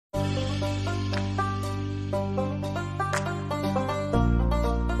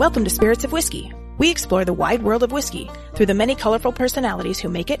Welcome to Spirits of Whiskey. We explore the wide world of whiskey through the many colorful personalities who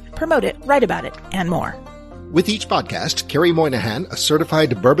make it, promote it, write about it, and more. With each podcast, Carrie Moynihan, a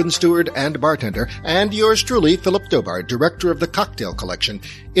certified bourbon steward and bartender, and yours truly, Philip Dobar, director of the Cocktail Collection,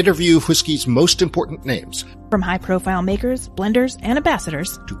 interview whiskey's most important names. From high-profile makers, blenders, and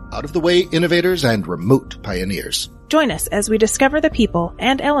ambassadors to out-of-the-way innovators and remote pioneers. Join us as we discover the people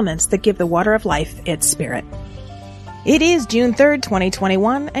and elements that give the water of life its spirit. It is June 3rd,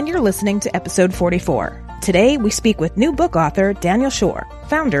 2021, and you're listening to episode 44. Today, we speak with new book author Daniel Shore,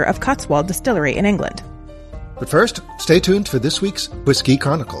 founder of Cotswold Distillery in England. But first, stay tuned for this week's Whiskey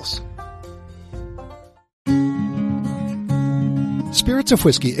Chronicles. Spirits of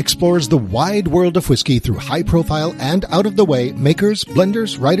Whiskey explores the wide world of whiskey through high-profile and out-of-the-way makers,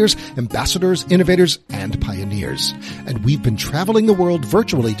 blenders, writers, ambassadors, innovators, and pioneers. And we've been traveling the world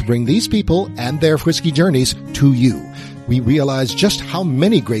virtually to bring these people and their whiskey journeys to you. We realize just how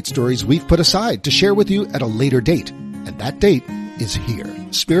many great stories we've put aside to share with you at a later date. And that date is here.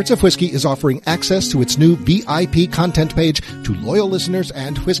 Spirits of Whiskey is offering access to its new VIP content page to loyal listeners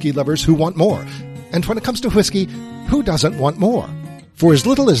and whiskey lovers who want more. And when it comes to whiskey, who doesn't want more? For as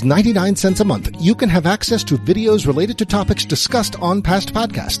little as 99 cents a month, you can have access to videos related to topics discussed on past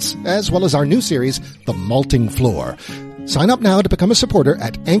podcasts, as well as our new series, The Malting Floor. Sign up now to become a supporter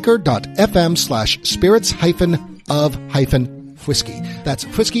at anchor.fm/spirits-of-whiskey. That's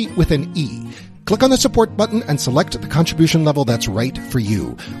whiskey with an E. Click on the support button and select the contribution level that's right for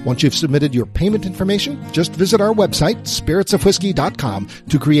you. Once you've submitted your payment information, just visit our website, spiritsofwhiskey.com,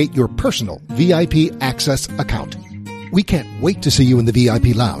 to create your personal VIP access account. We can't wait to see you in the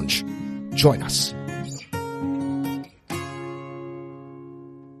VIP lounge. Join us.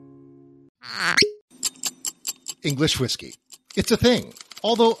 English whiskey. It's a thing.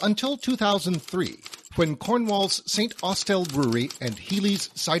 Although until 2003, when Cornwall's St. Austell Brewery and Healy's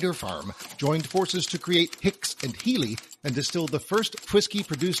Cider Farm joined forces to create Hicks and Healy and distill the first whiskey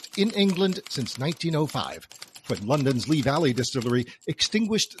produced in England since 1905, when London's Lee Valley Distillery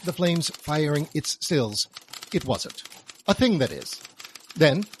extinguished the flames firing its stills, it wasn't. A thing, that is.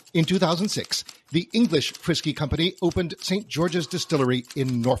 Then, in 2006, the English Whiskey Company opened St. George's Distillery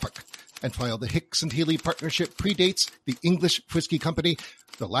in Norfolk. And while the Hicks and Healy partnership predates the English Whiskey Company,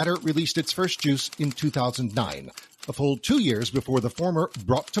 the latter released its first juice in 2009, a full 2 years before the former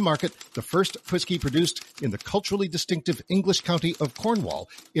brought to market the first whiskey produced in the culturally distinctive English county of Cornwall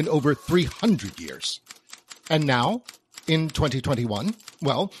in over 300 years. And now, in 2021,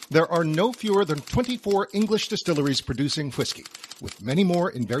 well, there are no fewer than 24 English distilleries producing whiskey, with many more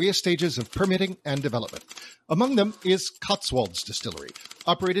in various stages of permitting and development. Among them is Cotswold's Distillery,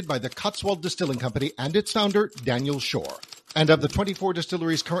 operated by the Cotswold Distilling Company and its founder, Daniel Shore. And of the 24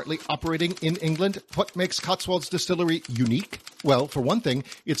 distilleries currently operating in England, what makes Cotswold's Distillery unique? Well, for one thing,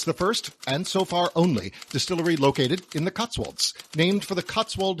 it's the first, and so far only, distillery located in the Cotswolds, named for the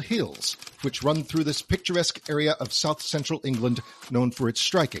Cotswold Hills, which run through this picturesque area of south-central England known for its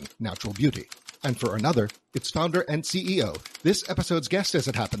striking natural beauty. And for another, its founder and CEO, this episode's guest, as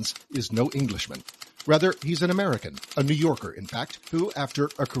it happens, is no Englishman. Rather, he's an American, a New Yorker, in fact, who,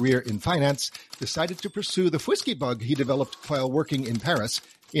 after a career in finance, decided to pursue the whiskey bug he developed while working in Paris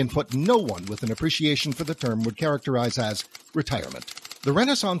in what no one with an appreciation for the term would characterize as retirement. The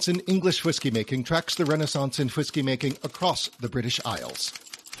Renaissance in English whiskey making tracks the Renaissance in whiskey making across the British Isles.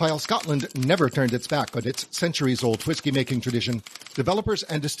 While Scotland never turned its back on its centuries-old whiskey-making tradition, developers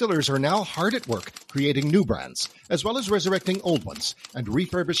and distillers are now hard at work creating new brands, as well as resurrecting old ones and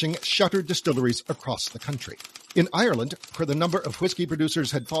refurbishing shuttered distilleries across the country. In Ireland, where the number of whiskey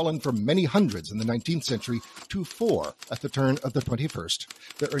producers had fallen from many hundreds in the 19th century to 4 at the turn of the 21st,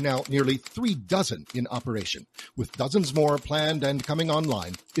 there are now nearly 36 in operation, with dozens more planned and coming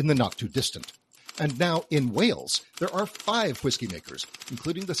online in the not-too-distant. And now in Wales, there are 5 whiskey makers,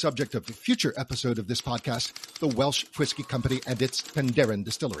 including the subject of a future episode of this podcast, the Welsh Whiskey Company and its Penderyn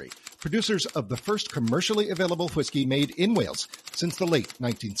Distillery, producers of the first commercially available whiskey made in Wales since the late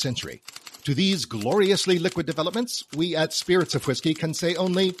 19th century. To these gloriously liquid developments, we at Spirits of Whiskey can say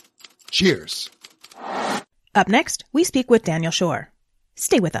only, cheers. Up next, we speak with Daniel Shore.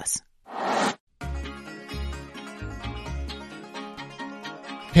 Stay with us.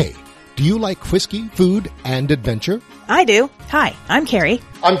 Hey. Do you like whiskey, food, and adventure? I do. Hi, I'm Carrie.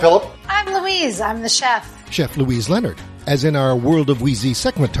 I'm Philip. I'm Louise. I'm the chef. Chef Louise Leonard, as in our World of Wheezy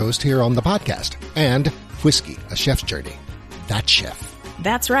segment host here on the podcast. And Whiskey, a Chef's Journey. That chef.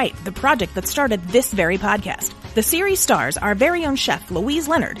 That's right, the project that started this very podcast. The series stars our very own chef, Louise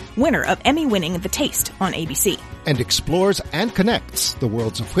Leonard, winner of Emmy-winning The Taste on ABC. And explores and connects the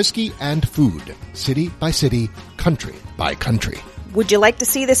worlds of whiskey and food, city by city, country by country. Would you like to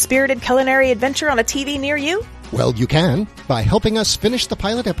see this spirited culinary adventure on a TV near you? Well, you can by helping us finish the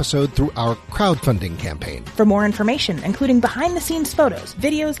pilot episode through our crowdfunding campaign. For more information, including behind-the-scenes photos,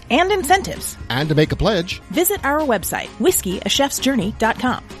 videos, and incentives, And to make a pledge, visit our website,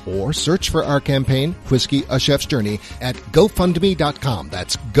 whiskeyashefsjourney.com. or search for our campaign, Whiskey A Chef's Journey, at GoFundMe.com.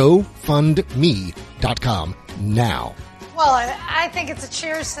 That's GoFundMe.com now. Well, I think it's a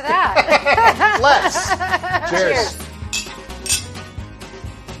cheers to that. Let's. Cheers.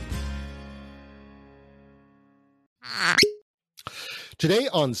 Today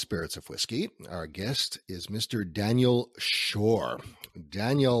on Spirits of Whiskey, our guest is Mr. Daniel Shore.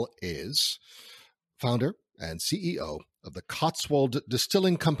 Daniel is founder and CEO of the Cotswold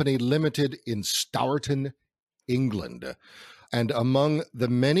Distilling Company Limited in Stourton, England. And among the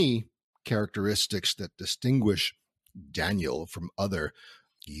many characteristics that distinguish Daniel from other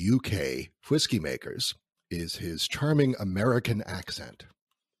UK whiskey makers is his charming American accent.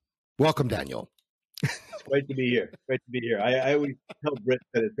 Welcome, Daniel. It's great to be here. Great to be here. I always tell Brits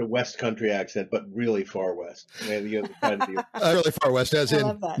that it's a West Country accent, but really far west. Really far west, as I in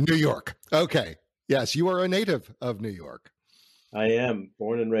love that. New York. Okay. Yes, you are a native of New York. I am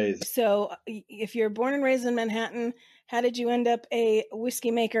born and raised. So, if you're born and raised in Manhattan, how did you end up a whiskey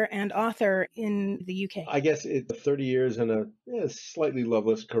maker and author in the UK? I guess it's 30 years and a slightly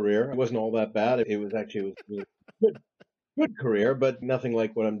loveless career. It wasn't all that bad. It was really good career, but nothing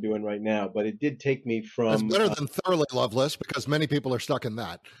like what I'm doing right now. But it did take me from... It's better than thoroughly loveless, because many people are stuck in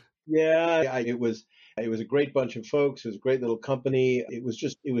that. Yeah, it was a great bunch of folks. It was a great little company. It was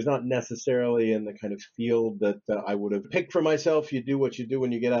not necessarily in the kind of field that I would have picked for myself. You do what you do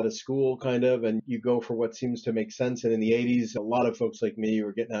when you get out of school, kind of, and you go for what seems to make sense. And in the 80s, a lot of folks like me who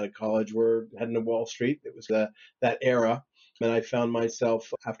were getting out of college were heading to Wall Street. It was that era. And I found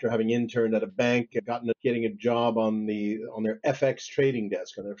myself, after having interned at a bank, getting a job on their FX trading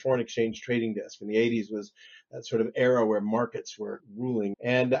desk, on their foreign exchange trading desk. In the 80s was that sort of era where markets were ruling.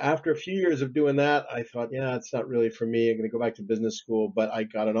 And after a few years of doing that, I thought, it's not really for me. I'm going to go back to business school. But I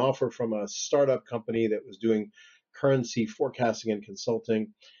got an offer from a startup company that was doing currency forecasting and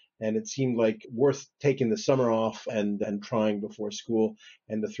consulting. And it seemed like worth taking the summer off and trying before school.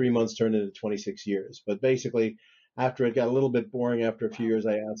 And the 3 months turned into 26 years. But basically, after it got a little bit boring after a few years,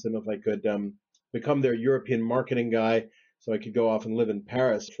 I asked them if I could become their European marketing guy so I could go off and live in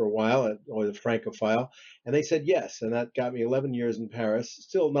Paris for a while. I was a Francophile. And they said yes. And that got me 11 years in Paris.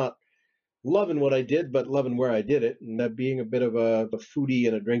 Still not loving what I did, but loving where I did it. And being a bit of a foodie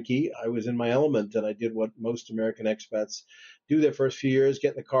and a drinky, I was in my element. And I did what most American expats do their first few years,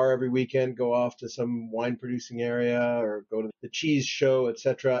 get in the car every weekend, go off to some wine producing area or go to the cheese show,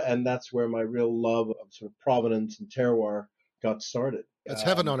 etc. And that's where my real love of sort of provenance and terroir got started. It's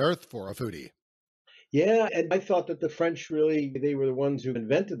heaven on earth for a foodie. Yeah, and I thought that the French they were the ones who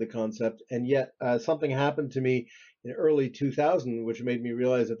invented the concept, and yet something happened to me in early 2000, which made me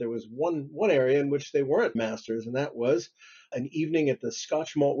realize that there was one area in which they weren't masters, and that was an evening at the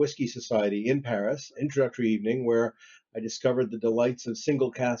Scotch Malt Whisky Society in Paris, introductory evening, where I discovered the delights of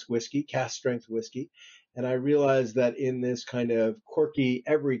single cask whiskey, cask strength whiskey. And I realized that in this kind of quirky,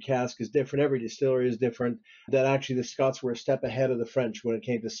 every cask is different, every distillery is different, that actually the Scots were a step ahead of the French when it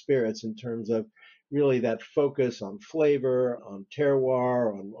came to spirits in terms of really that focus on flavor, on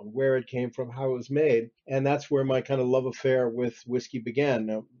terroir, on where it came from, how it was made. And that's where my kind of love affair with whiskey began.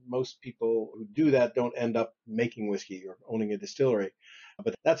 Now, most people who do that don't end up making whiskey or owning a distillery.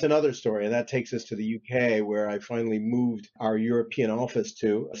 But that's another story. And that takes us to the UK, where I finally moved our European office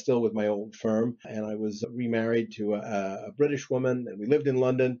to, still with my old firm. And I was remarried to a British woman, and we lived in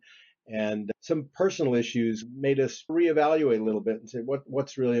London. And some personal issues made us reevaluate a little bit and say,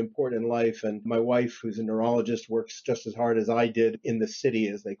 what's really important in life? And my wife, who's a neurologist, works just as hard as I did in the city,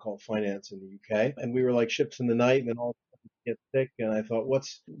 as they call finance in the UK. And we were like ships in the night, and then all of a sudden we get sick. And I thought,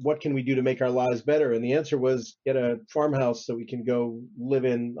 what can we do to make our lives better? And the answer was get a farmhouse so we can go live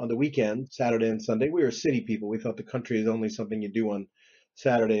in on the weekend, Saturday and Sunday. We were city people. We thought the country is only something you do on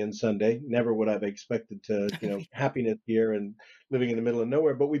Saturday and Sunday. Never would I have expected to, happiness here and living in the middle of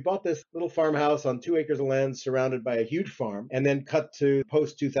nowhere. But we bought this little farmhouse on 2 acres of land surrounded by a huge farm, and then cut to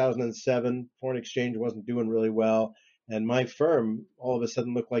post 2007. Foreign exchange wasn't doing really well. And my firm all of a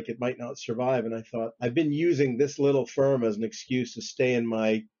sudden looked like it might not survive. And I thought, I've been using this little firm as an excuse to stay in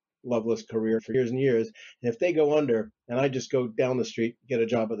my loveless career for years and years. And if they go under and I just go down the street, get a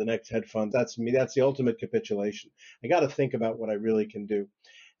job at the next hedge fund, that's me. That's the ultimate capitulation. I got to think about what I really can do.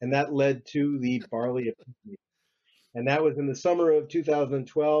 And that led to the barley epiphany. And that was in the summer of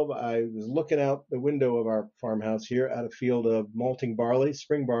 2012. I was looking out the window of our farmhouse here at a field of malting barley,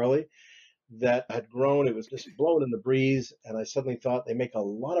 spring barley, that had grown. It was just blowing in the breeze. And I suddenly thought they make a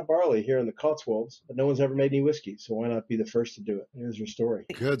lot of barley here in the Cotswolds, but no one's ever made any whiskey. So why not be the first to do it? Here's your story.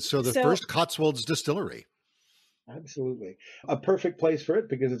 Good. So the first Cotswolds distillery. Absolutely. A perfect place for it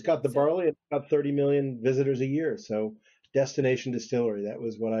because it's got the barley and it's got 30 million visitors a year. So destination distillery. That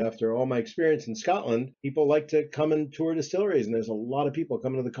was what after all my experience in Scotland, people like to come and tour distilleries. And there's a lot of people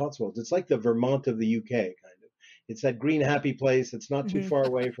coming to the Cotswolds. It's like the Vermont of the UK, kind of. It's that green, happy place that's not too far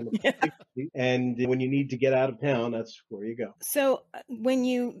away from the and when you need to get out of town, that's where you go. So when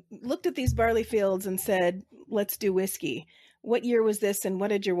you looked at these barley fields and said, let's do whiskey, what year was this, and what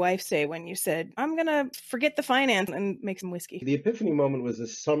did your wife say when you said, I'm going to forget the finance and make some whiskey? The epiphany moment was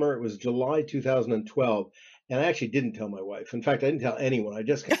this summer. It was July 2012, and I actually didn't tell my wife. In fact, I didn't tell anyone. I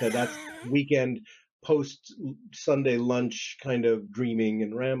just said that's weekend post-Sunday lunch kind of dreaming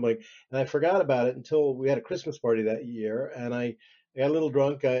and rambling, and I forgot about it until we had a Christmas party that year, and I got a little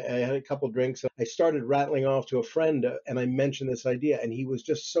drunk. I had a couple drinks. I started rattling off to a friend, and I mentioned this idea, and he was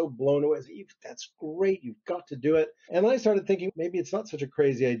just so blown away. I said, that's great. You've got to do it. And then I started thinking, maybe it's not such a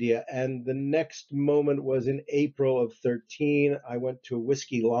crazy idea. And the next moment was in April of 13. I went to a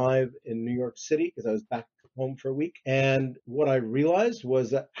Whiskey Live in New York City because I was back home for a week. And what I realized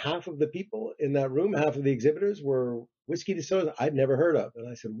was that half of the people in that room, half of the exhibitors were whiskey distillers I'd never heard of. And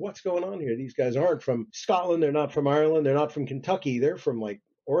I said, what's going on here? These guys aren't from Scotland. They're not from Ireland. They're not from Kentucky. They're from like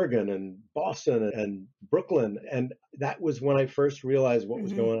Oregon and Boston and Brooklyn. And that was when I first realized what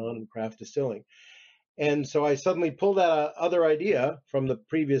was going on in craft distilling. And so I suddenly pulled that other idea from the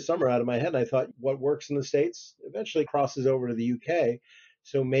previous summer out of my head. And I thought, what works in the States eventually crosses over to the UK.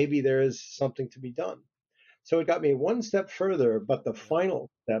 So maybe there is something to be done. So it got me one step further, but the final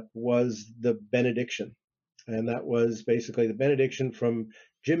step was the benediction. And that was basically the benediction from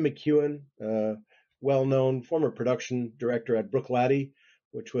Jim McEwen, well-known former production director at Bruichladdich,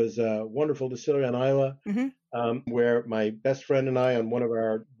 which was a wonderful distillery on Islay, where my best friend and I, on one of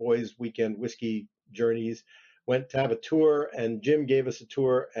our boys' weekend whiskey journeys, went to have a tour, and Jim gave us a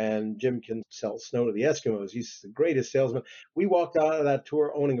tour, and Jim can sell snow to the Eskimos. He's the greatest salesman. We walked out of that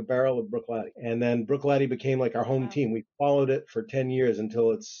tour owning a barrel of Bruichladdich, and then Bruichladdich became like our home team. We followed it for 10 years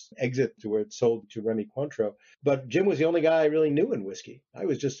until its exit to where it sold to Remy Cointreau. But Jim was the only guy I really knew in whiskey. I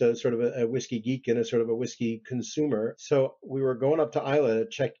was just a sort of a whiskey geek and a sort of a whiskey consumer. So we were going up to Islay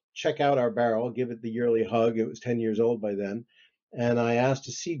to check out our barrel, give it the yearly hug. It was 10 years old by then. And I asked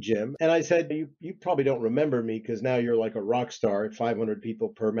to see Jim. And I said, you probably don't remember me because now you're like a rock star at 500 people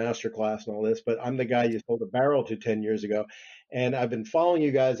per masterclass and all this. But I'm the guy you sold a barrel to 10 years ago. And I've been following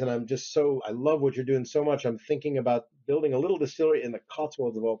you guys. And I'm just I love what you're doing so much. I'm thinking about building a little distillery in the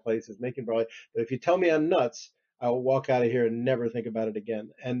Cotswolds of all places, making barley. But if you tell me I'm nuts, I'll walk out of here and never think about it again.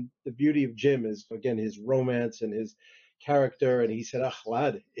 And the beauty of Jim is, again, his romance and his character. And he said,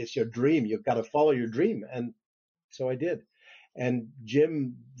 lad, it's your dream. You've got to follow your dream. And so I did. And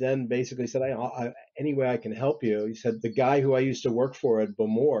Jim then basically said, any way I can help you. He said, the guy who I used to work for at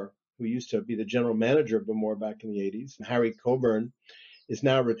Bowmore, who used to be the general manager of Bowmore back in the 80s, Harry Coburn, is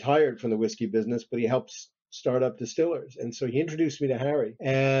now retired from the whiskey business, but he helps start up distillers. And so he introduced me to Harry.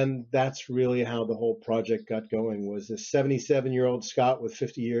 And that's really how the whole project got going, was this 77-year-old Scot with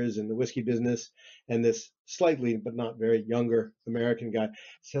 50 years in the whiskey business and this slightly, but not very younger American guy.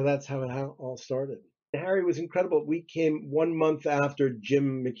 So that's how it all started. Harry was incredible. We came 1 month after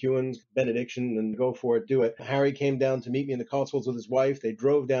Jim McEwen's benediction and go for it, do it. Harry came down to meet me in the Cotswolds with his wife. They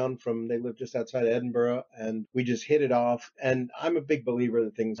drove down they lived just outside Edinburgh, and we just hit it off. And I'm a big believer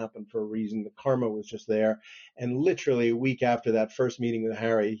that things happen for a reason. The karma was just there. And literally a week after that first meeting with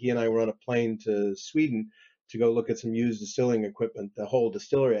Harry, he and I were on a plane to Sweden to go look at some used distilling equipment. The whole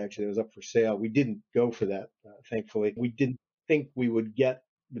distillery actually was up for sale. We didn't go for that, thankfully. We didn't think we would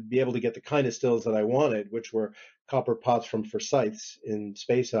be able to get the kind of stills that I wanted, which were copper pots from Forsyths in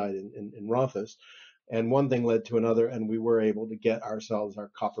Speyside in Rothes. And one thing led to another, and we were able to get ourselves our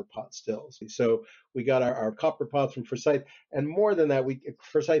copper pot stills. So we got our copper pots from Forsyth. And more than that,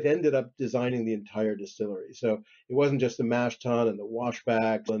 Forsyth ended up designing the entire distillery. So it wasn't just the mash tun and the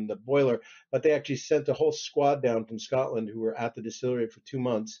washback and the boiler, but they actually sent a whole squad down from Scotland who were at the distillery for 2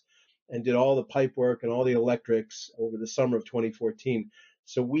 months and did all the pipe work and all the electrics over the summer of 2014.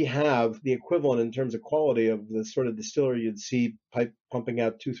 So we have the equivalent in terms of quality of the sort of distillery you'd see pipe pumping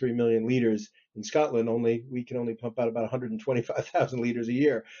out 2-3 million liters In Scotland, we can only pump out about 125,000 liters a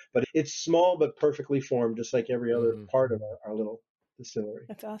year. But it's small but perfectly formed, just like every other part of our little distillery.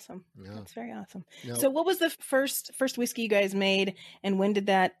 That's awesome. Yeah. That's very awesome. Now- So what was the first whiskey you guys made, and when did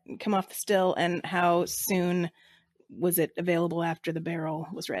that come off the still, and how soon was it available after the barrel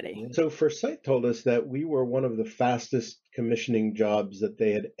was ready? So Forsyth told us that we were one of the fastest commissioning jobs that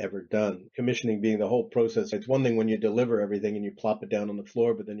they had ever done. Commissioning being the whole process. It's one thing when you deliver everything and you plop it down on the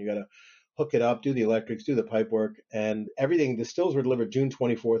floor, but then you got to hook it up, do the electrics, do the pipe work, and everything. The stills were delivered June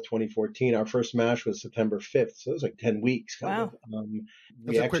 24th, 2014. Our first mash was September 5th. So it was like 10 weeks. Wow.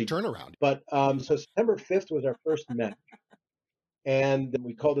 That's a quick turnaround. But so September 5th was our first mash. And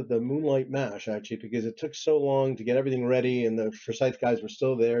we called it the Moonlight Mash, actually, because it took so long to get everything ready, and the Forsyth guys were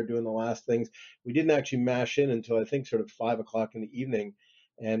still there doing the last things. We didn't actually mash in until I think sort of 5 o'clock in the evening.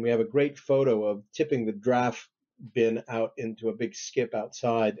 And we have a great photo of tipping the draft bin out into a big skip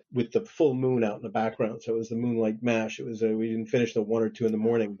outside with the full moon out in the background. So it was the Moonlight Mash. It was we didn't finish till 1 or 2 in the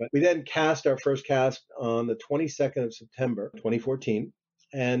morning. But we then cast our first cast on the 22nd of September, 2014.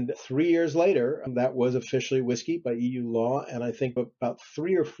 And 3 years later, that was officially whiskey by EU law. And I think about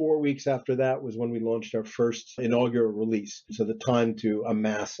 3 or 4 weeks after that was when we launched our first inaugural release. So the time to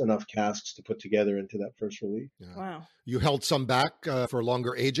amass enough casks to put together into that first release. Yeah. Wow. You held some back for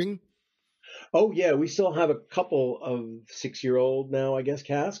longer aging? Oh, yeah. We still have a couple of 6-year-old now, I guess,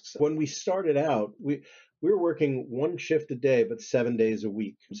 casks. When we started out, we were working one shift a day, but 7 days a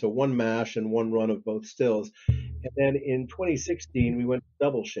week. So one mash and one run of both stills. And then in 2016, we went to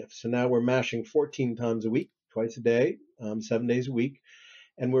double shifts. So now we're mashing 14 times a week, twice a day, 7 days a week.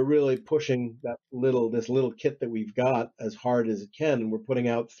 And we're really pushing this little kit that we've got as hard as it can. And we're putting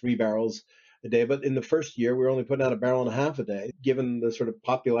out 3 barrels a day. But in the first year, we were only putting out 1.5 barrels a day, given the sort of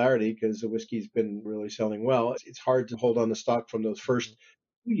popularity, because the whiskey's been really selling well. It's hard to hold on to stock from those first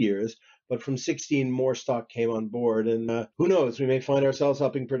 2 years. But from 16, more stock came on board. And who knows, we may find ourselves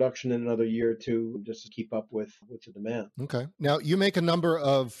upping production in another year or two just to keep up with the demand. Okay. Now, you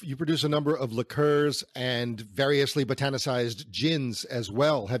produce a number of liqueurs and variously botanicized gins as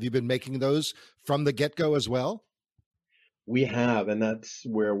well. Have you been making those from the get-go as well? We have, and that's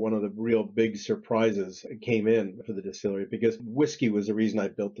where one of the real big surprises came in for the distillery, because whiskey was the reason I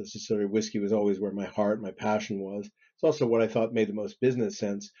built this distillery. Whiskey was always where my heart, my passion was. It's also what I thought made the most business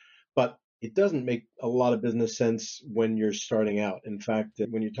sense. But it doesn't make a lot of business sense when you're starting out. In fact,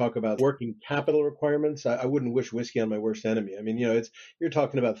 when you talk about working capital requirements, I wouldn't wish whiskey on my worst enemy. I mean, you're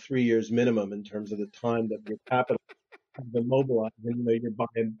talking about 3 years minimum in terms of the time that your capital has been mobilized. And, you're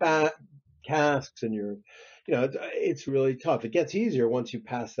buying casks and it's really tough. It gets easier once you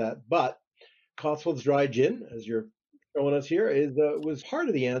pass that. But Cotswold's Dry Gin, as you're showing us here, was part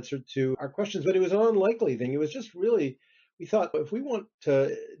of the answer to our questions, but it was an unlikely thing. It was just really, we thought, if we want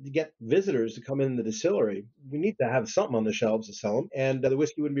to get visitors to come in the distillery, we need to have something on the shelves to sell them. And the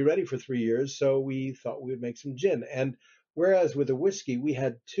whiskey wouldn't be ready for 3 years, so we thought we would make some gin. And whereas with the whiskey, we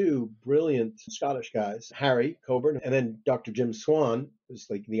had 2 brilliant Scottish guys, Harry Coburn and then Dr. Jim Swan, who's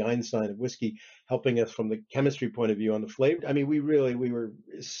like the Einstein of whiskey, helping us from the chemistry point of view on the flavor. I mean, we were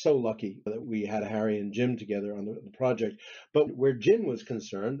so lucky that we had Harry and Jim together on the project. But where gin was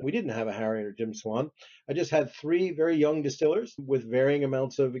concerned, we didn't have a Harry or Jim Swan. I just had 3 very young distillers with varying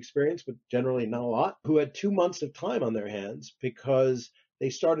amounts of experience, but generally not a lot, who had 2 months of time on their hands because they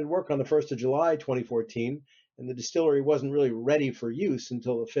started work on the 1st of July, 2014, and the distillery wasn't really ready for use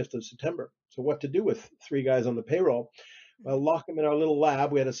until the 5th of September. So what to do with 3 guys on the payroll? Well, lock them in our little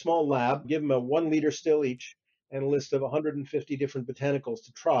lab. We had a small lab, give them a 1-liter still each, and a list of 150 different botanicals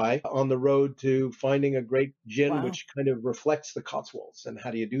to try on the road to finding a great gin, Wow. which kind of reflects the Cotswolds. And how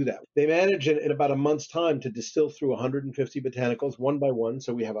do you do that? They managed in about a month's time to distill through 150 botanicals one by one.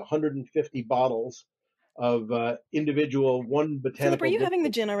 So we have 150 bottles of individual one botanical. Philip, are you having the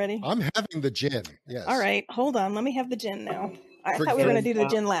gin already? I'm having the gin, yes. All right, hold on. Let me have the gin now. I thought we were going to do the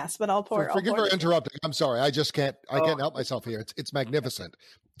gin last, but I'll pour. Forgive for the gin. interrupting. I'm sorry. I just can't. I can't help myself here. It's magnificent.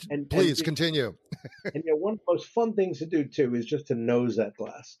 Please continue. And one of the most fun things to do too is just to nose that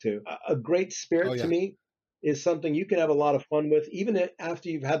glass too. A great spirit to me is something you can have a lot of fun with, even after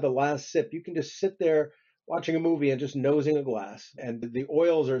you've had the last sip. You can just sit there watching a movie and just nosing a glass, and the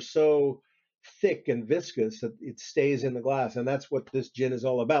oils are so thick and viscous that it stays in the glass, and that's what this gin is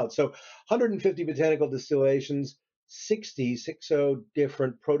all about. So 150 botanical distillations, 60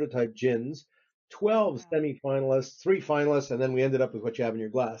 different prototype gins, 12 semi-finalists, 3 finalists, and then we ended up with what you have in your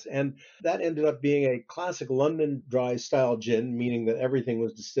glass. And that ended up being a classic London dry style gin, meaning that everything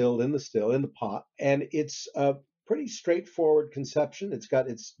was distilled in the still, in the pot. And it's a pretty straightforward conception. It's got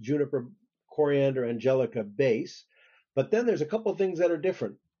its juniper, coriander, angelica base. But then there's a couple of things that are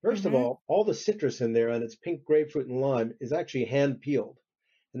different. First of all the citrus in there and its pink grapefruit and lime is actually hand peeled.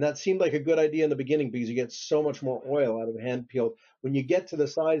 And that seemed like a good idea in the beginning because you get so much more oil out of hand peeled. When you get to the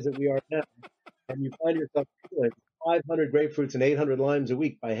size that we are now, and you find yourself peeling 500 grapefruits and 800 limes a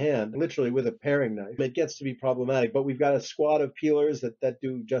week by hand, literally with a paring knife, it gets to be problematic. But we've got a squad of peelers that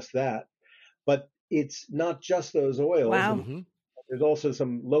do just that. But it's not just those oils. Wow. And there's also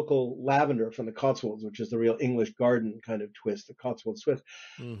some local lavender from the Cotswolds, which is the real English garden kind of twist, the Cotswolds twist.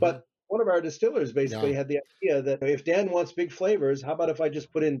 But one of our distillers basically had the idea that if Dan wants big flavors, how about if I just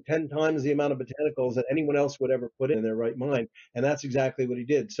put in 10 times the amount of botanicals that anyone else would ever put in their right mind? And that's exactly what he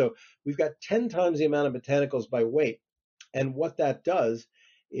did. So we've got 10 times the amount of botanicals by weight. And what that does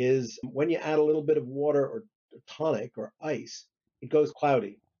is when you add a little bit of water or tonic or ice, it goes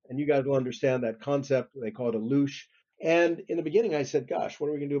cloudy. And you guys will understand that concept. They call it a louche. And in the beginning, I said, gosh, what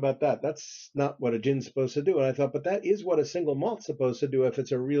are we going to do about that? That's not what a gin's supposed to do. And I thought, but that is what a single malt's supposed to do if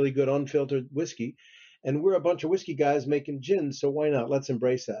it's a really good unfiltered whiskey. And we're a bunch of whiskey guys making gins, so why not? Let's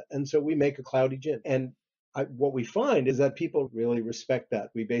embrace that. And so we make a cloudy gin. And what we find is that people really respect that.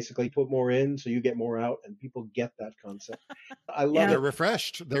 We basically put more in, so you get more out, and people get that concept. I love it. They're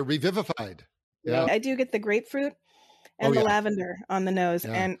refreshed. They're revivified. Yeah. I do get the grapefruit and the lavender on the nose.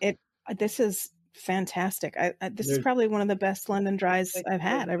 Yeah. And this is fantastic. This is probably one of the best London dries I've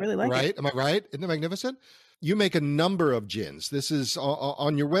had. I really like it. Right? Am I right? Isn't it magnificent? You make a number of gins. This is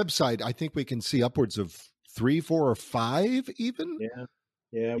on your website. I think we can see upwards of 3, 4, or 5 even.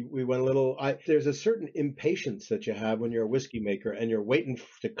 Yeah, we went a little. There's a certain impatience that you have when you're a whiskey maker and you're waiting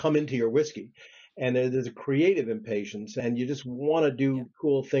to come into your whiskey. And there's a creative impatience and you just want to do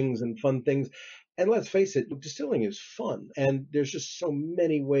cool things and fun things. And let's face it, distilling is fun. And there's just so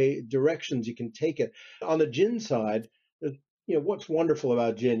many directions you can take it. On the gin side, what's wonderful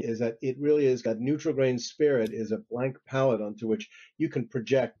about gin is that it really is that neutral grain spirit is a blank palette onto which you can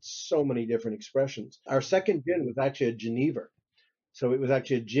project so many different expressions. Our second gin was actually a Genever. So it was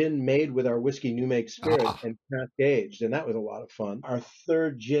actually a gin made with our whiskey new make spirit and cask aged, and that was a lot of fun. Our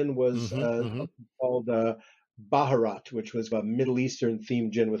third gin was called Baharat, which was a Middle Eastern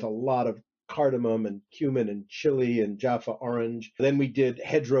themed gin with a lot of cardamom and cumin and chili and Jaffa orange. Then we did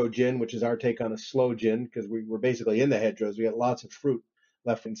hedgerow gin, which is our take on a slow gin because we were basically in the hedgerows. We had lots of fruit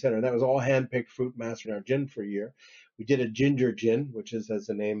left and center, and that was all hand-picked fruit mastered in our gin for a year. We did a ginger gin, which is, as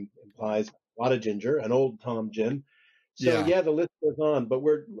the name implies, a lot of ginger, an old Tom gin. So the list goes on, but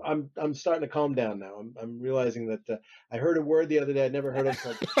I'm starting to calm down now. I'm realizing that I heard a word the other day I'd never heard of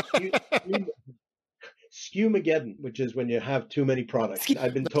called Skewmageddon, which is when you have too many products.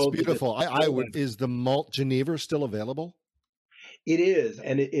 I've been told. Beautiful. Is the malt Genever still available? It is,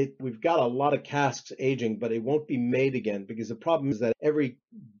 and we've got a lot of casks aging, but it won't be made again because the problem is that every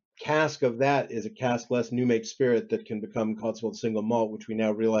cask of that is a cask less new make spirit that can become Cotswold single malt, which we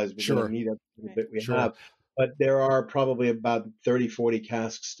now realize we don't need everything that we have. But there are probably about 30, 40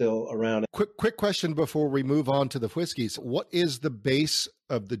 casks still around. Quick question before we move on to the whiskeys. What is the base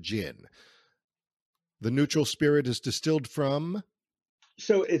of the gin? The neutral spirit is distilled from?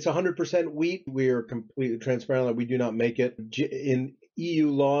 So it's 100% wheat. We are completely transparent that we do not make it. In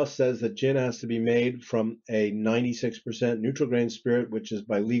EU law says that gin has to be made from a 96% neutral grain spirit, which is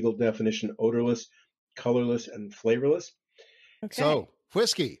by legal definition odorless, colorless, and flavorless. Okay. So,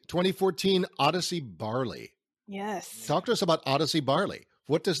 whiskey, 2014 Odyssey Barley. Yes. Talk to us about Odyssey Barley.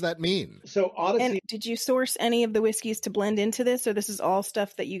 What does that mean? So Odyssey. And did you source any of the whiskeys to blend into this, or this is all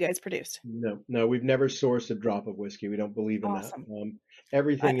stuff that you guys produced? No, we've never sourced a drop of whiskey. We don't believe in that.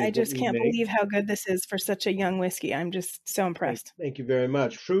 Everything. I just can't believe how good this is for such a young whiskey. I'm just so impressed. Thank you very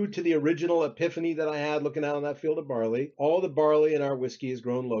much. True to the original epiphany that I had looking out on that field of barley, all the barley in our whiskey is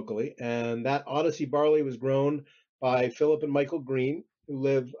grown locally, and that Odyssey barley was grown by Philip and Michael Green, who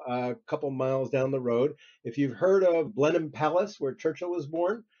live a couple miles down the road. If you've heard of Blenheim Palace, where Churchill was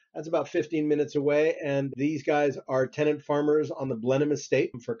born, that's about 15 minutes away. And these guys are tenant farmers on the Blenheim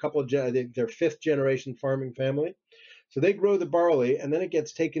estate for a couple of, they're fifth generation farming family. So they grow the barley, and then it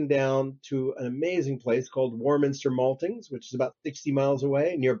gets taken down to an amazing place called Warminster Maltings, which is about 60 miles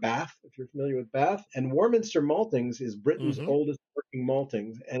away near Bath, if you're familiar with Bath. And Warminster Maltings is Britain's oldest working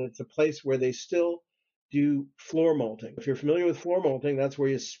maltings, and it's a place where they still do floor malting. If you're familiar with floor malting, that's where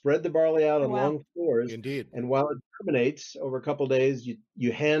you spread the barley out on long floors. Indeed. And while it germinates over a couple of days,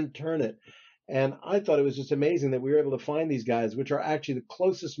 you hand turn it. And I thought it was just amazing that we were able to find these guys, which are actually the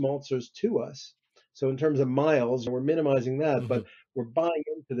closest maltsters to us. So in terms of miles, we're minimizing that, but we're buying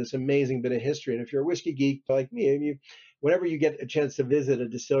into this amazing bit of history. And if you're a whiskey geek like me, whenever you get a chance to visit a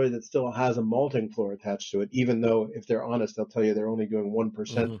distillery that still has a malting floor attached to it, even though if they're honest, they'll tell you they're only doing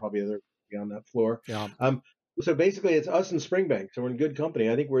 1% probably on that floor. Yeah. So basically, it's us and Springbank. So we're in good company.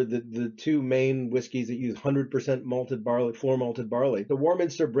 I think we're the two main whiskeys that use 100% malted barley, floor malted barley. The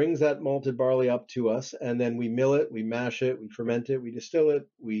Warminster brings that malted barley up to us, and then we mill it, we mash it, we ferment it, we distill it,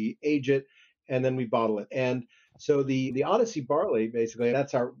 we age it, and then we bottle it. And so the Odyssey barley, basically,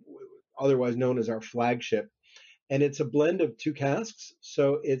 that's our otherwise known as our flagship. And it's a blend of two casks.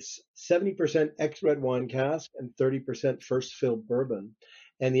 So it's 70% ex-red wine cask and 30% first fill bourbon.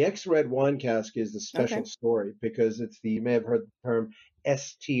 And the ex-red wine cask is the special story because you may have heard the term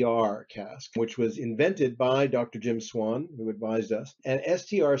STR cask, which was invented by Dr. Jim Swan, who advised us. And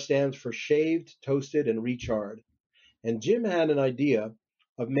STR stands for shaved, toasted, and recharred. And Jim had an idea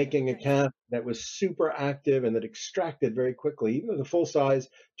of making a cask that was super active and that extracted very quickly, even as a full-size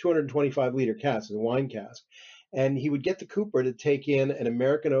 225-liter cask, a wine cask. And he would get the cooper to take in an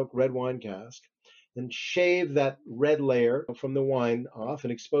American oak red wine cask and shave that red layer from the wine off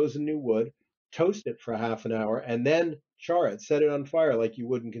and expose the new wood, toast it for half an hour, and then char it, set it on fire like you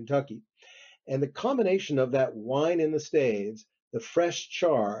would in Kentucky. And the combination of that wine in the staves, the fresh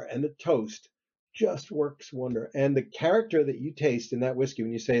char, and the toast just works wonder. And the character that you taste in that whiskey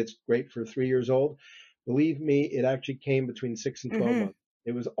when you say it's great for 3 years old, believe me, it actually came between 6 and 12 months.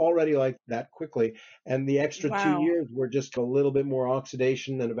 It was already like that quickly. And the extra 2 years were just a little bit more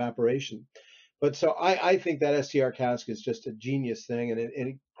oxidation and evaporation. But so I think that STR cask is just a genius thing. And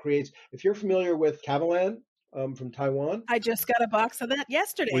it creates, if you're familiar with Kavalan from Taiwan. I just got a box of that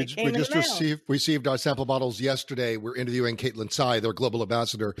yesterday. We just received our sample bottles yesterday. We're interviewing Caitlin Tsai, their global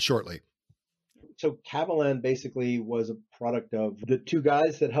ambassador, shortly. So Kavalan basically was a product of the two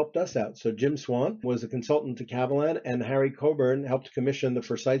guys that helped us out. So Jim Swan was a consultant to Kavalan, and Harry Coburn helped commission the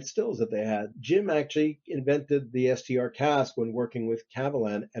Forsyth stills that they had. Jim actually invented the STR cask when working with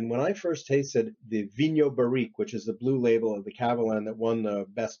Kavalan. And when I first tasted the Vigno Barrique, which is the blue label of the Kavalan that won the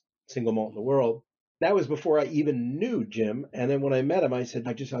best single malt in the world, that was before I even knew Jim. And then when I met him, I said,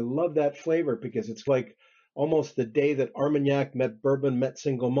 I love that flavor because it's like almost the day that Armagnac met bourbon met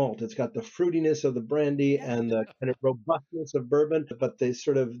single malt. It's got the fruitiness of the brandy and the kind of robustness of bourbon, but the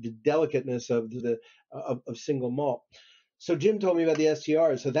sort of the delicateness of of single malt. So Jim told me about the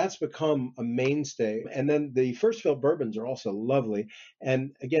STR, so that's become a mainstay. And then the first fill bourbons are also lovely.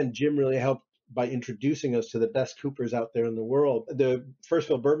 And again, Jim really helped by introducing us to the best coopers out there in the world. The first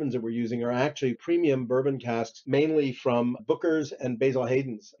fill bourbons that we're using are actually premium bourbon casks, mainly from Booker's and Basil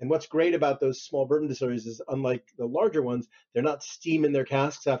Hayden's. And what's great about those small bourbon distilleries is, unlike the larger ones, they're not steaming their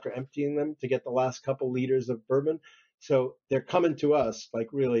casks after emptying them to get the last couple liters of bourbon. So they're coming to us like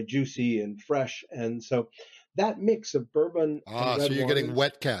really juicy and fresh. And so that mix of bourbon and red so you're wine, getting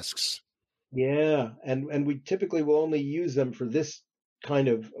wet casks. Yeah. And we typically will only use them for this kind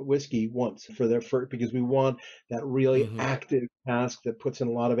of whiskey once because we want that really active cask that puts in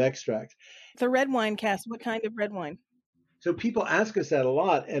a lot of extract. The red wine cask, what kind of red wine? So people ask us that a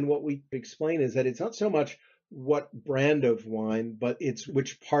lot, and what we explain is that it's not so much what brand of wine, but it's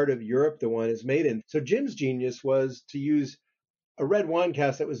which part of Europe the wine is made in. So Jim's genius was to use a red wine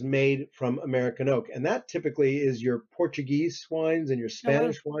cask that was made from American oak. And that typically is your Portuguese wines and your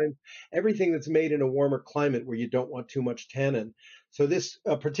Spanish wines, everything that's made in a warmer climate where you don't want too much tannin. So this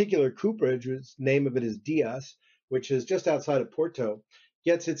particular cooperage, the name of it is Dias, which is just outside of Porto,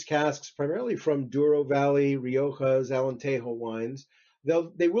 gets its casks primarily from Douro Valley, Riojas, Alentejo wines.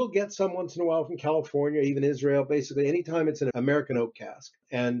 They will get some once in a while from California, even Israel, basically anytime it's an American oak cask.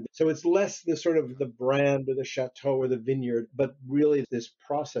 And so it's less the sort of the brand or the chateau or the vineyard, but really this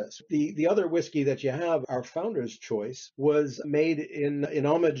process. The other whiskey that you have, our founder's choice, was made in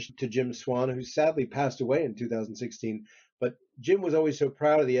homage to Jim Swan, who sadly passed away in 2016. But Jim was always so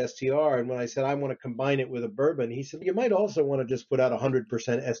proud of the STR. And when I said, I want to combine it with a bourbon, he said, you might also want to just put out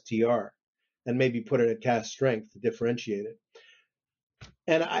 100% STR and maybe put it at cask strength to differentiate it.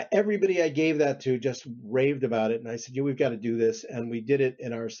 And everybody I gave that to just raved about it. And I said, we've got to do this. And we did it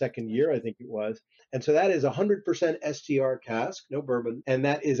in our second year, I think it was. And so that is 100% STR cask, no bourbon. And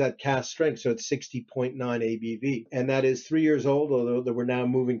that is at cask strength. So it's 60.9 ABV. And that is 3 years old, although we're now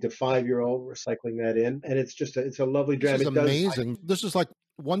moving to 5-year-old. We're cycling that in. And it's just it's a lovely dram. This is amazing. This is like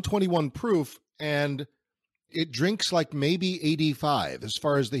 121 proof. And it drinks like maybe 85 as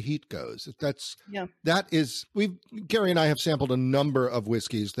far as the heat goes. Gary and I have sampled a number of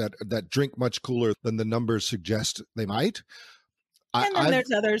whiskeys that drink much cooler than the numbers suggest they might. And then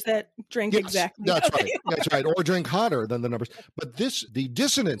there's others that drink exactly. That's right. That's right. Or drink hotter than the numbers. But the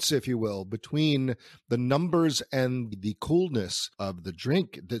dissonance, if you will, between the numbers and the coolness of the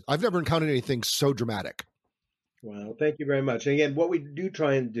drink, I've never encountered anything so dramatic. Wow, thank you very much. And again, what we do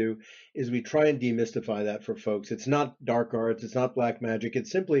try and do is we try and demystify that for folks. It's not dark arts, it's not black magic.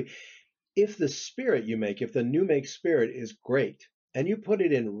 It's simply if the spirit you make, if the new make spirit is great, and you put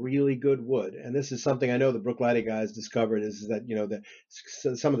it in really good wood, and this is something I know the Bruichladdich guys discovered is that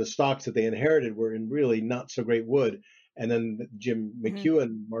some of the stocks that they inherited were in really not so great wood, and then Jim McHugh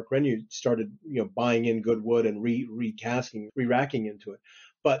and Mark Renew started buying in good wood and recasting, re-racking into it.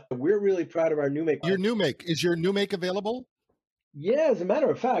 But we're really proud of our new make. Is your new make available? Yeah, as a matter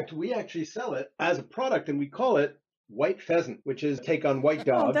of fact, we actually sell it as a product, and we call it White Pheasant, which is take on White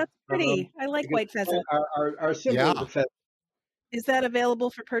Dog. Oh, that's pretty. I like White Pheasant. Our symbol is a pheasant. Is that available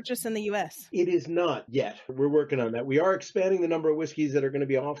for purchase in the U.S.? It is not yet. We're working on that. We are expanding the number of whiskeys that are going to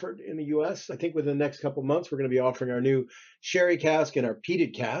be offered in the U.S. I think within the next couple of months, we're going to be offering our new sherry cask and our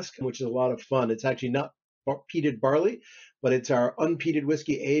peated cask, which is a lot of fun. It's actually not peated barley, but it's our unpeated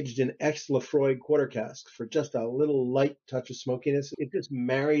whiskey aged in ex-Laphroaig quarter cask for just a little light touch of smokiness. It just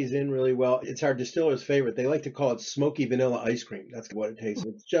marries in really well. It's our distiller's favorite. They like to call it smoky vanilla ice cream. That's what it tastes.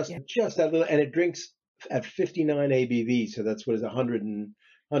 It's just that little, and it drinks at 59 ABV, so that's what is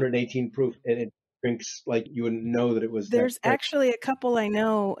 118 proof, and it drinks like you wouldn't know that it was. There's actually a couple I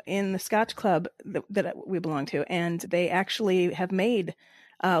know in the Scotch Club that we belong to, and they actually have made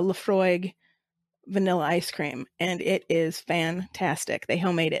Laphroaig vanilla ice cream, and it is fantastic. They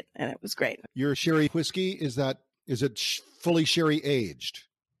homemade it, and it was great. Your sherry whiskey, is it fully sherry aged?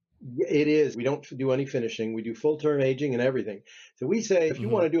 It is. We don't do any finishing. We do full term aging and everything. So we say if you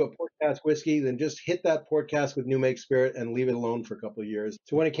want to do a port cask whiskey, then just hit that port cask with new make spirit and leave it alone for a couple of years.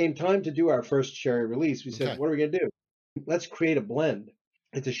 So when it came time to do our first sherry release, we said, what are we going to do? Let's create a blend.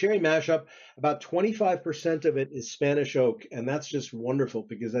 It's a sherry mashup. About 25% of it is Spanish oak, and that's just wonderful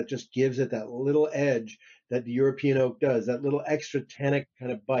because that just gives it that little edge that the European oak does, that little extra tannic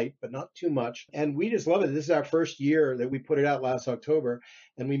kind of bite, but not too much. And we just love it. This is our first year that we put it out last October,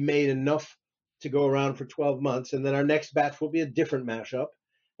 and we made enough to go around for 12 months. And then our next batch will be a different mashup.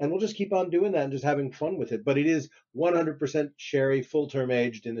 And we'll just keep on doing that and just having fun with it. But it is 100% sherry, full-term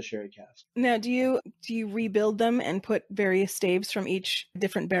aged in the sherry cask. Now, do you rebuild them and put various staves from each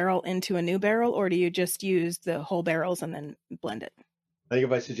different barrel into a new barrel, or do you just use the whole barrels and then blend it? I think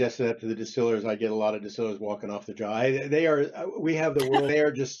if I suggested that to the distillers, I get a lot of distillers walking off the jaw. We have the world. They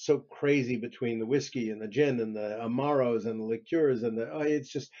are just so crazy between the whiskey and the gin and the Amaros and the liqueurs and it's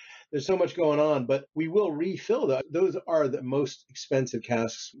just, there's so much going on, but we will refill those. Those are the most expensive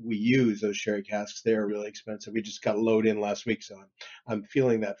casks we use, those sherry casks. They're really expensive. We just got a load in last week, so I'm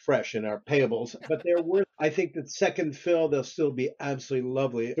feeling that fresh in our payables. But they're worth, I think that second fill, they'll still be absolutely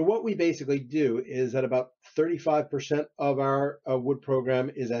lovely. So what we basically do is that about 35% of our wood program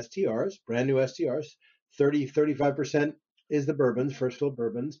is STRs, brand new STRs. 35% is the bourbons, first fill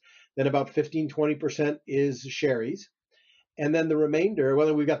bourbons. Then about 15-20% is sherries. And then the remainder,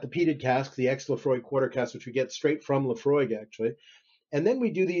 well, we've got the peated cask, the ex-Laphroaig quarter cask, which we get straight from Laphroaig, actually. And then we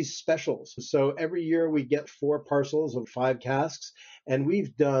do these specials. So every year we get 4 parcels of 5 casks. And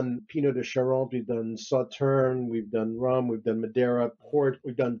we've done Pinot de Charente, we've done Sauterne, we've done rum, we've done Madeira, port,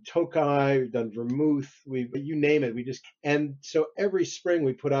 we've done Tokaj, we've done vermouth, you name it. And so every spring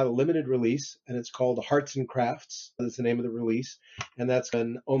we put out a limited release, and it's called Hearts and Crafts. That's the name of the release. And that's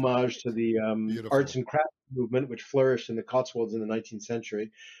an homage to the arts and crafts movement, which flourished in the Cotswolds in the 19th century,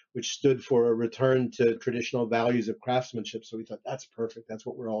 which stood for a return to traditional values of craftsmanship. So we thought that's perfect. That's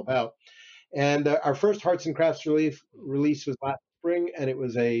what we're all about. And our first Hearts and Crafts release was last spring, and it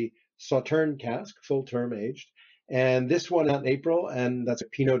was a Sauterne cask, full term aged. And this one out in April, and that's a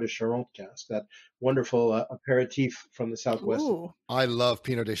Pinot de Charente cask, that wonderful aperitif from the Southwest. Ooh. I love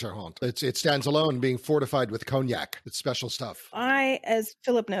Pinot de Charente. It stands alone being fortified with cognac. It's special stuff. As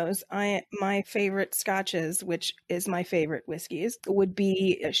Philip knows, my favorite scotches, which is my favorite whiskeys, would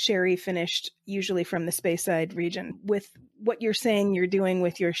be sherry finished, usually from the Speyside region. With what you're saying you're doing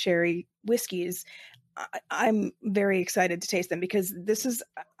with your sherry whiskeys, I'm very excited to taste them because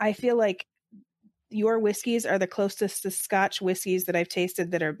I feel like your whiskeys are the closest to Scotch whiskeys that I've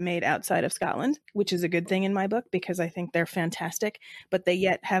tasted that are made outside of Scotland, which is a good thing in my book because I think they're fantastic, but they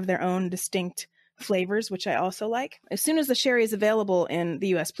yet have their own distinct flavors, which I also like. As soon as the sherry is available in the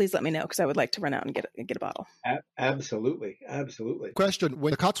U.S., please let me know because I would like to run out and get a bottle. Absolutely. Absolutely. Question.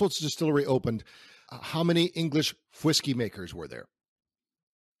 When the Cotswolds Distillery opened, how many English whiskey makers were there?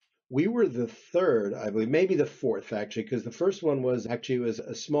 We were the third, I believe, maybe the fourth, actually, because the first one was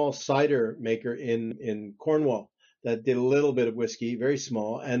a small cider maker in Cornwall that did a little bit of whiskey, very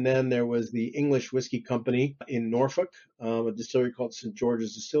small. And then there was the English Whiskey Company in Norfolk, a distillery called St.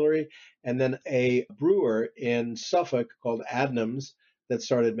 George's Distillery, and then a brewer in Suffolk called Adnams that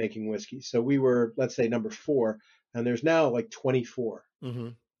started making whiskey. So we were, let's say, number 4, and there's now like 24. Mm-hmm.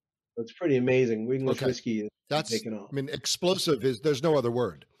 So it's pretty amazing. English whiskey is taken off. I mean, explosive there's no other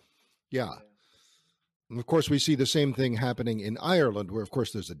word. Yeah. And of course, we see the same thing happening in Ireland, where, of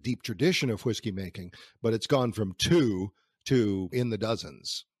course, there's a deep tradition of whiskey making, but it's gone from two to in the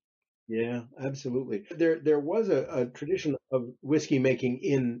dozens. Yeah, absolutely. There was a tradition of whiskey making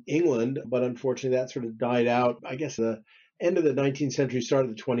in England, but unfortunately that sort of died out. I guess the end of the 19th century, start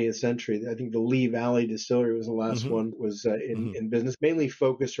of the 20th century. I think the Lee Valley Distillery was the last Mm-hmm. one was Mm-hmm. in business, mainly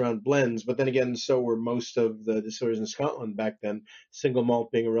focused around blends. But then again, so were most of the distilleries in Scotland back then. Single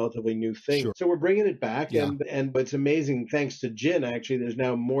malt being a relatively new thing. Sure. So we're bringing it back, Yeah. and it's amazing. Thanks to gin, actually, there's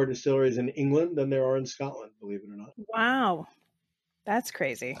now more distilleries in England than there are in Scotland. Believe it or not. Wow. That's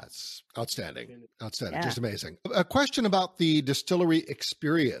crazy. That's outstanding. Outstanding. Yeah. Just amazing. A question about the distillery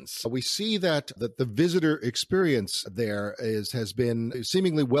experience. We see that the visitor experience there has been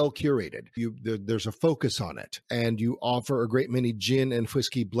seemingly well curated. There's a focus on it, and you offer a great many gin and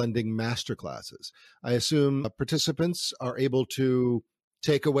whiskey blending masterclasses. I assume participants are able to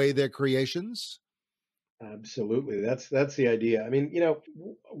take away their creations. Absolutely. That's the idea. I mean,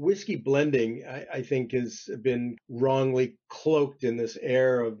 whiskey blending, I think, has been wrongly cloaked in this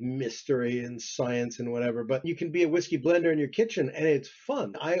air of mystery and science and whatever. But you can be a whiskey blender in your kitchen and it's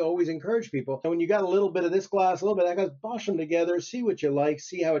fun. I always encourage people, when you got a little bit of this glass, a little bit of that glass, bosh them together, see what you like,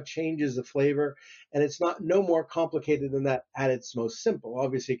 see how it changes the flavor. And it's no more complicated than that at its most simple.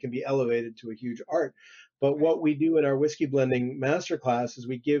 Obviously, it can be elevated to a huge art. But what we do in our whiskey blending masterclass is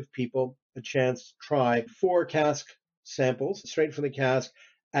we give people a chance to try 4 cask samples straight from the cask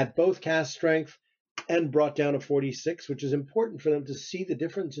at both cask strength and brought down to 46, which is important for them to see the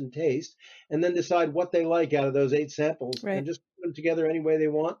difference in taste and then decide what they like out of those 8 samples Right. and just put them together any way they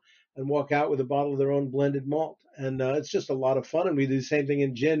want and walk out with a bottle of their own blended malt. And it's just a lot of fun. And we do the same thing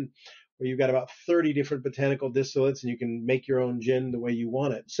in gin, where you've got about 30 different botanical distillates and you can make your own gin the way you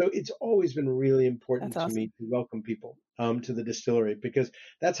want it. So it's always been really important That's to me awesome. to welcome people to the distillery, because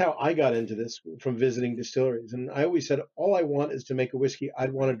that's how I got into this, from visiting distilleries. And I always said, all I want is to make a whiskey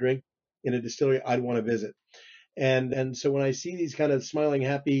I'd want to drink in a distillery I'd want to visit. And so when I see these kind of smiling,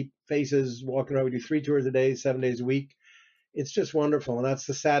 happy faces walking around, we do 3 tours a day, 7 days a week. It's just wonderful. And that's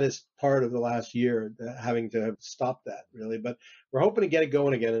the saddest part of the last year, having to have stopped that, really. But we're hoping to get it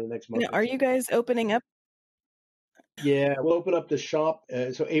going again in the next month. Now, are you guys opening up? Yeah, we'll open up the shop.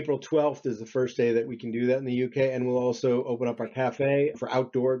 So April 12th is the first day that we can do that in the UK. And we'll also open up our cafe for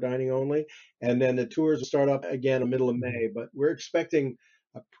outdoor dining only. And then the tours will start up again in the middle of May. But we're expecting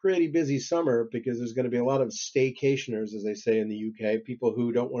a pretty busy summer, because there's going to be a lot of staycationers, as they say in the UK, people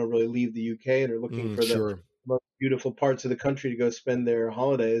who don't want to really leave the UK and are looking for Sure. the most beautiful parts of the country to go spend their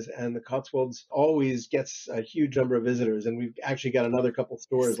holidays. And the Cotswolds always gets a huge number of visitors. And we've actually got another couple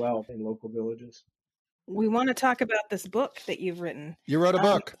stores as well in local villages. We want to talk about this book that you've written. You wrote a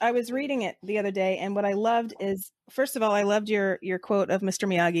book. I was reading it the other day, and what I loved is, first of all, I loved your quote of Mr.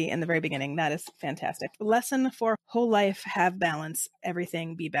 Miyagi in the very beginning. That is fantastic. Lesson for whole life: have balance,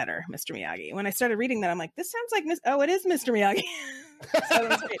 everything be better, Mr. Miyagi. When I started reading that, I'm like, this sounds like it is Mr. Miyagi. So that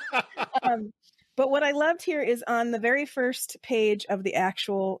was great. But what I loved here is on the very first page of the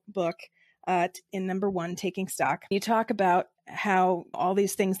actual book, in number 1, Taking Stock, you talk about how all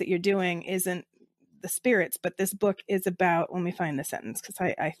these things that you're doing isn't the spirits, but this book is about, let me find the sentence, because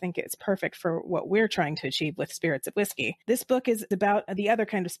I think it's perfect for what we're trying to achieve with Spirits of Whiskey. This book is about the other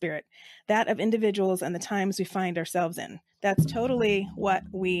kind of spirit, that of individuals and the times we find ourselves in. That's totally what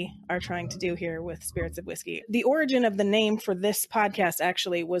we are trying to do here with Spirits of Whiskey. The origin of the name for this podcast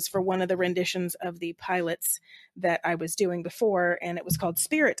actually was for one of the renditions of the pilots that I was doing before, and it was called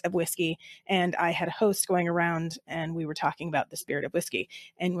Spirit of Whiskey. And I had a host going around and we were talking about the Spirit of Whiskey.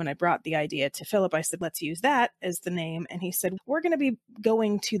 And when I brought the idea to Philip, I said, let's use that as the name. And he said, we're going to be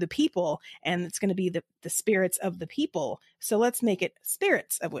going to the people, and it's going to be the spirits of the people. So let's make it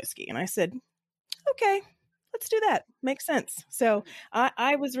Spirits of Whiskey. And I said, okay, let's do that. Makes sense. So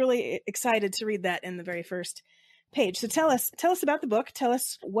I was really excited to read that in the very first page. So tell us about the book. Tell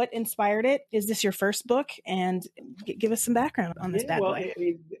us what inspired it. Is this your first book? And give us some background on this bad boy. I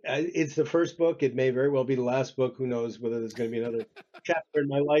mean, it's the first book. It may very well be the last book. Who knows whether there's going to be another chapter in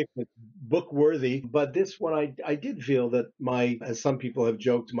my life that's book worthy. But this one, I did feel that as some people have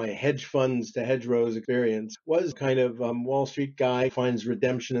joked, my hedge funds to hedgerows experience was kind of Wall Street guy finds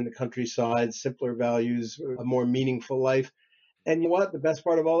redemption in the countryside, simpler values, a more meaningful life. And you know what? The best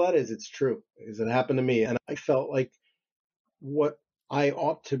part of all that is it's true, because it happened to me. And I felt like what I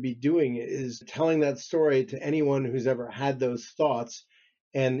ought to be doing is telling that story to anyone who's ever had those thoughts,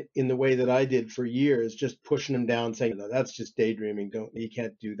 and in the way that I did for years, just pushing them down, saying, no, that's just daydreaming. You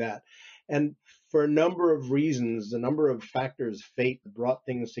can't do that. And for a number of reasons, a number of factors, fate brought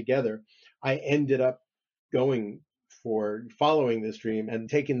things together. I ended up going for following this dream and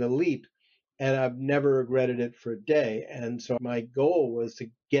taking the leap. And I've never regretted it for a day. And so my goal was to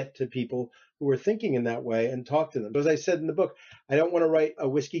get to people who were thinking in that way and talk to them. As I said in the book, I don't want to write a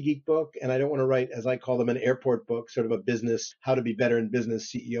whiskey geek book, and I don't want to write, as I call them, an airport book, sort of a business, how to be better in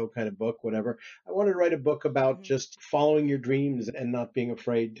business, CEO kind of book, whatever. I wanted to write a book about just following your dreams and not being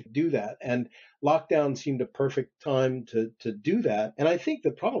afraid to do that. And lockdown seemed a perfect time to do that. And I think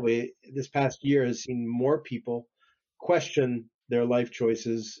that probably this past year has seen more people question their life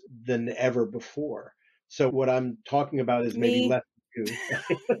choices than ever before. So what I'm talking about is maybe less you.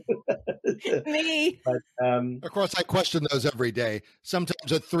 Me. But, of course, I question those every day,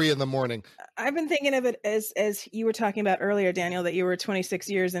 sometimes at 3 a.m. I've been thinking of it as you were talking about earlier, Daniel, that you were 26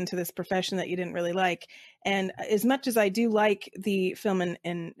 years into this profession that you didn't really like. And as much as I do like the film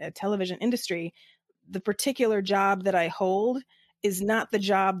and television industry, the particular job that I hold is not the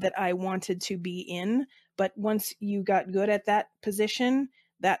job that I wanted to be in. But once you got good at that position,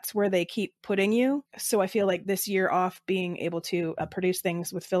 that's where they keep putting you. So I feel like this year off, being able to produce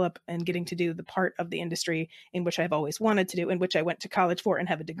things with Philip and getting to do the part of the industry in which I've always wanted to do, in which I went to college for and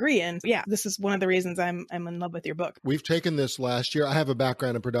have a degree in. Yeah, this is one of the reasons I'm in love with your book. We've taken this last year. I have a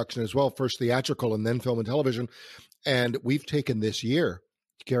background in production as well, first theatrical and then film and television. And we've taken this year,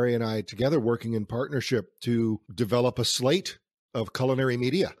 Carrie and I together working in partnership to develop a slate of culinary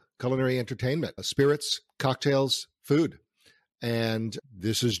media, culinary entertainment, spirits, cocktails, food. And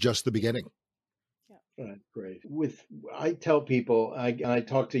this is just the beginning. Great. I tell people, I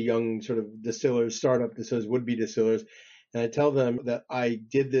talk to young sort of distillers, startup distillers, would-be distillers, and I tell them that I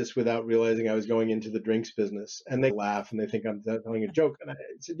did this without realizing I was going into the drinks business. And they laugh and they think I'm telling a joke. And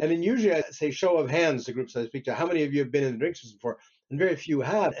then usually I say, show of hands to groups I speak to, how many of you have been in the drinks business before? And very few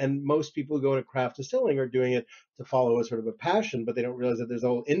have. And most people who go into craft distilling are doing it to follow a sort of a passion, but they don't realize that there's a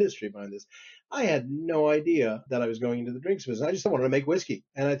whole industry behind this. I had no idea that I was going into the drinks business. I just wanted to make whiskey.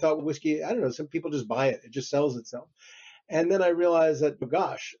 And I thought whiskey, I don't know, some people just buy it. It just sells itself. And then I realized that, oh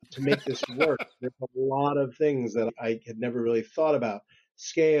gosh, to make this work, there's a lot of things that I had never really thought about.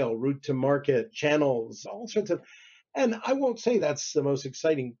 Scale, route to market, channels, all sorts of. And I won't say that's the most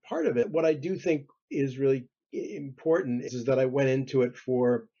exciting part of it. What I do think is really important is that I went into it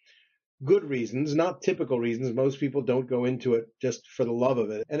for good reasons, not typical reasons. Most people don't go into it just for the love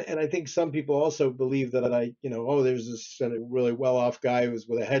of it. And I think some people also believe that there's this really well-off guy who's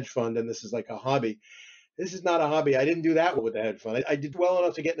with a hedge fund and this is like a hobby. This is not a hobby. I didn't do that with the hedge fund. I did well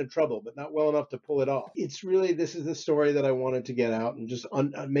enough to get into trouble, but not well enough to pull it off. It's really, this is the story that I wanted to get out and just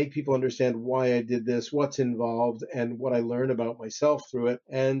make people understand why I did this, what's involved, and what I learned about myself through it.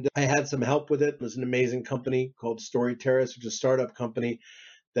 And I had some help with it. It was an amazing company called Story Terrace, which is a startup company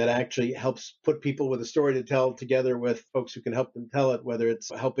that actually helps put people with a story to tell together with folks who can help them tell it, whether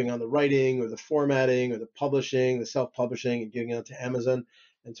it's helping on the writing or the formatting or the publishing, the self-publishing and getting it to Amazon.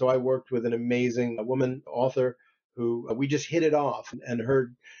 And so I worked with an amazing woman author who we just hit it off. And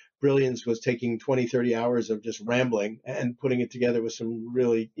her brilliance was taking 20, 30 hours of just rambling and putting it together with some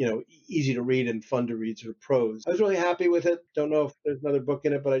really, easy to read and fun to read sort of prose. I was really happy with it. Don't know if there's another book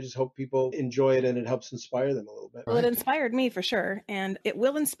in it, but I just hope people enjoy it and it helps inspire them a little bit. Well, it inspired me for sure. And it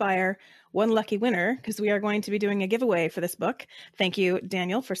will inspire one lucky winner because we are going to be doing a giveaway for this book. Thank you,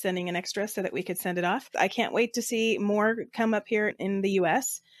 Daniel, for sending an extra so that we could send it off. I can't wait to see more come up here in the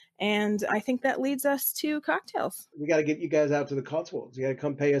U.S., and I think that leads us to cocktails. We got to get you guys out to the Cotswolds. You got to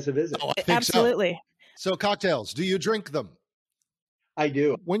come pay us a visit. Oh, I think Absolutely. So cocktails, do you drink them? I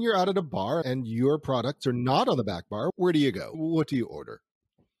do. When you're out at a bar and your products are not on the back bar, where do you go? What do you order?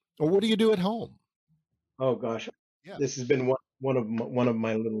 Or what do you do at home? Oh, gosh. Yeah. This has been one of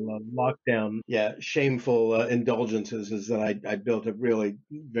my little lockdown, shameful indulgences is that I built a really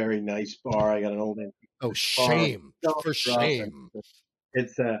very nice bar. I got an old shame. For shame.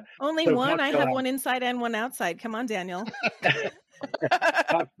 It's only one. I have one inside and one outside. Come on, Daniel.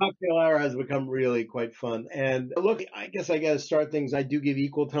 Cocktail hour has become really quite fun. And look, I guess I got to start things. I do give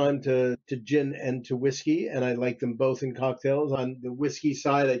equal time to gin and to whiskey, and I like them both in cocktails. On the whiskey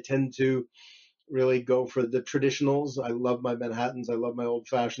side, I tend to really go for the traditionals. I love my Manhattans. I love my old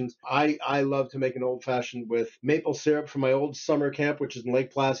fashions. I love to make an old fashioned with maple syrup from my old summer camp, which is in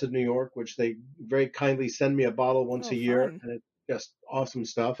Lake Placid, New York, which they very kindly send me a bottle once a year. Fun. And it's just awesome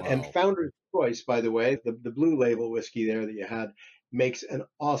stuff. Wow. And Founder's Choice, by the way, the blue label whiskey there that you had makes an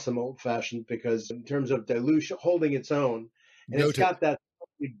awesome old fashioned because in terms of dilution, holding its own, and it's got that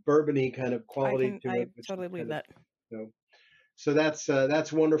bourbony kind of quality to it. I totally believe that. So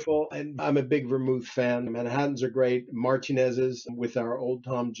that's wonderful. And I'm a big vermouth fan. Manhattans are great. Martinez's with our Old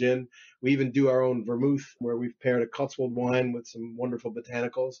Tom gin. We even do our own vermouth where we've paired a Cotswold wine with some wonderful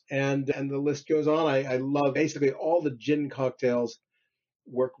botanicals. And the list goes on. I love basically all the gin cocktails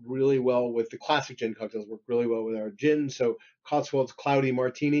work really well with the classic gin cocktails, work really well with our gin. So Cotswold's Cloudy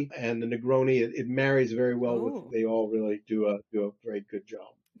Martini and the Negroni, it marries very well with, they all really do a very good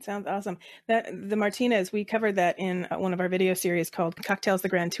job. Sounds awesome. That the Martinez, we covered that in one of our video series called Cocktails the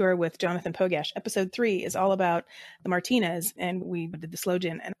Grand Tour with Jonathan Pogash. Episode 3 is all about the Martinez, and we did the slow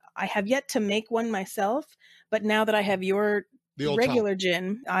gin. And I have yet to make one myself, but now that I have your regular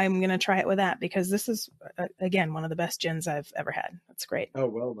gin, I'm going to try it with that, because this is, again, one of the best gins I've ever had. That's great. Oh,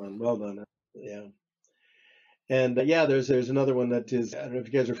 well done. Yeah. And there's another one that is, I don't know if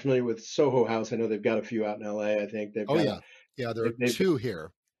you guys are familiar with Soho House. I know they've got a few out in LA. I think they've got there are 2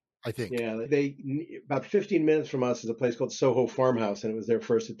 here, I think. Yeah, they about 15 minutes from us is a place called Soho Farmhouse, and it was their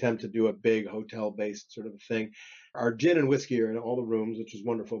first attempt to do a big hotel-based sort of thing. Our gin and whiskey are in all the rooms, which is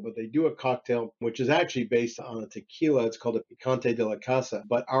wonderful, but they do a cocktail which is actually based on a tequila. It's called a Picante de la Casa.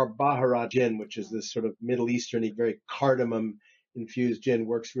 But our Baharat gin, which is this sort of Middle Eastern-y, very cardamom-infused gin,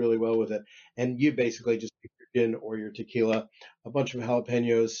 works really well with it. And you basically just take your gin or your tequila, a bunch of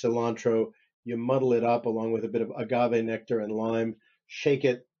jalapenos, cilantro, you muddle it up along with a bit of agave nectar and lime, shake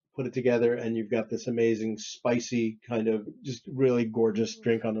it, put it together, and you've got this amazing, spicy, kind of just really gorgeous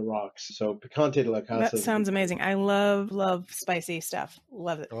drink on the rocks. So Picante de la Casa. That sounds amazing. I love spicy stuff.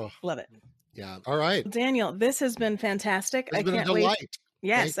 Love it. Oh, love it. Yeah. All right. Daniel, this has been fantastic. It's been a delight.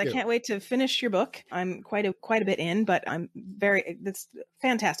 Yes, I can't wait to finish your book. I'm quite a bit in, but it's a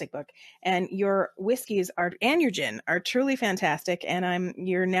fantastic book. And your whiskeys and your gin are truly fantastic. And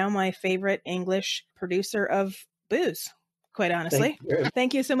you're now my favorite English producer of booze, quite honestly.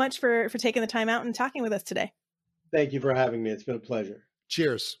 Thank you so much for taking the time out and talking with us today. Thank you for having me. It's been a pleasure.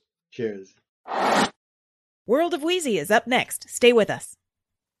 Cheers. Cheers. World of Wheezy is up next. Stay with us.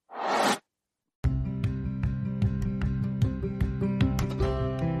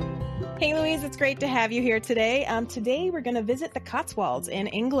 Hey, Louise, it's great to have you here today. Today, we're going to visit the Cotswolds in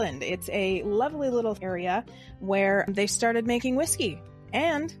England. It's a lovely little area where they started making whiskey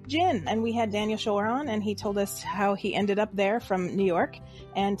and gin. And we had Daniel Scholler on, and he told us how he ended up there from New York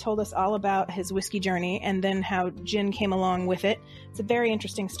and told us all about his whiskey journey and then how gin came along with it. It's a very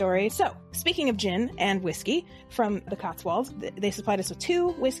interesting story. So, speaking of gin and whiskey from the Cotswolds, they supplied us with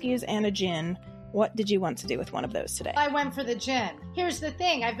 2 whiskeys and a gin. What did you want to do with one of those today? I went for the gin. Here's the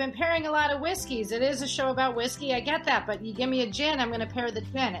thing. I've been pairing a lot of whiskeys. It is a show about whiskey. I get that. But you give me a gin, I'm going to pair the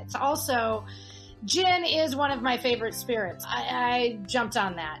gin. It's also, gin is one of my favorite spirits. I jumped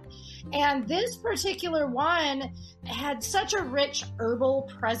on that. And this particular one had such a rich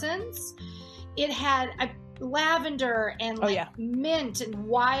herbal presence. It had lavender and mint and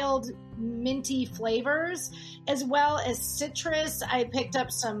wild minty flavors, as well as citrus. I picked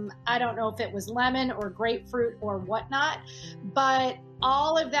up some, I don't know if it was lemon or grapefruit or whatnot, but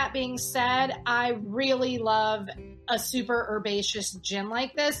all of that being said, I really love a super herbaceous gin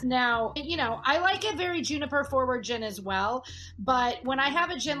like this. Now, I like a very juniper forward gin as well, but when I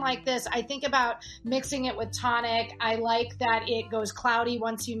have a gin like this, I think about mixing it with tonic. I like that it goes cloudy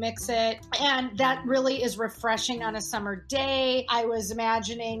once you mix it, and that really is refreshing on a summer day. I was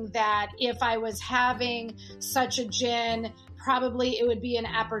imagining that if I was having such a gin, probably it would be an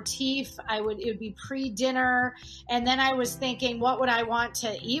aperitif. It would be pre-dinner. And then I was thinking, what would I want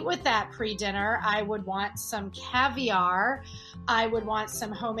to eat with that pre-dinner? I would want some caviar. I would want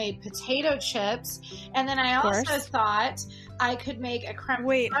some homemade potato chips. And then I also thought I could make a creme.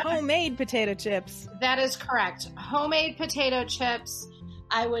 Wait, homemade potato chips? That is correct. Homemade potato chips.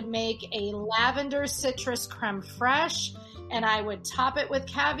 I would make a lavender citrus creme fraiche, and I would top it with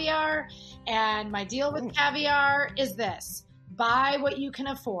caviar. And my deal with caviar is this: buy what you can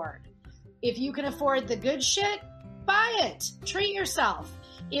afford. If you can afford the good shit, buy it. Treat yourself.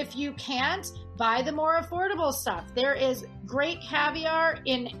 If you can't, buy the more affordable stuff. There is great caviar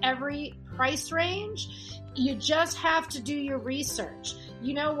in every price range. You just have to do your research.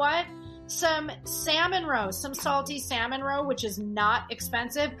 You know what? Some salmon roe, some salty salmon roe, which is not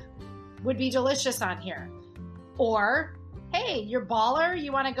expensive, would be delicious on here. Or, hey, you're baller,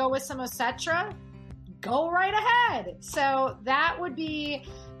 you want to go with some Osetra? go right ahead. So that would be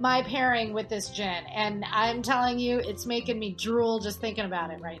my pairing with this gin. And I'm telling you, it's making me drool just thinking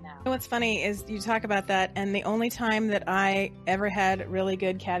about it right now. What's funny is you talk about that, and the only time that I ever had really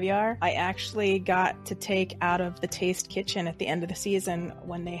good caviar, I actually got to take out of the Taste Kitchen at the end of the season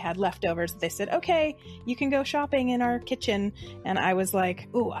when they had leftovers. They said, okay, you can go shopping in our kitchen. And I was like,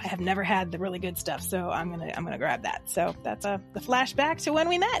 ooh, I have never had the really good stuff, so I'm gonna grab that. So that's the flashback to when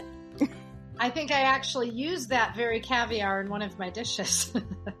we met. I think I actually used that very caviar in one of my dishes.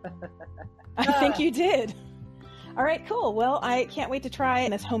 I think you did. All right, cool. Well, I can't wait to try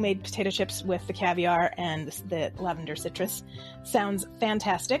this homemade potato chips with the caviar and the lavender citrus. Sounds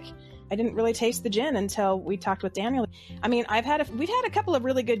fantastic. I didn't really taste the gin until we talked with Daniel. I mean, we've had a couple of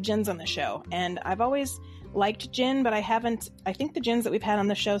really good gins on the show, and I've always liked gin, but I think the gins that we've had on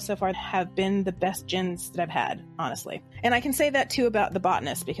the show so far have been the best gins that I've had, honestly. And I can say that too about the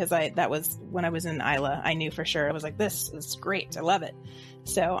Botanist, because that was when I was in Isla, I knew for sure. I was like, this is great. I love it.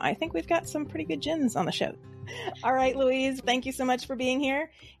 So I think we've got some pretty good gins on the show. All right, Louise, thank you so much for being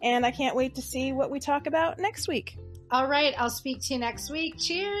here. And I can't wait to see what we talk about next week. All right. I'll speak to you next week.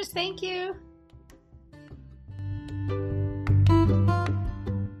 Cheers. Thank you.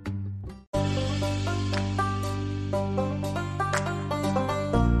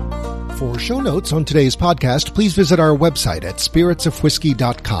 For show notes on today's podcast, please visit our website at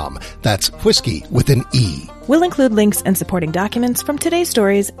spiritsofwhiskey.com. That's whiskey with an E. We'll include links and supporting documents from today's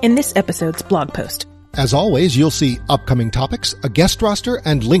stories in this episode's blog post. As always, you'll see upcoming topics, a guest roster,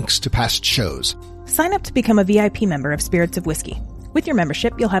 and links to past shows. Sign up to become a VIP member of Spirits of Whiskey. With your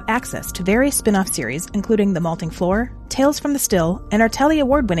membership, you'll have access to various spin-off series, including The Malting Floor, Tales from the Still, and our Telly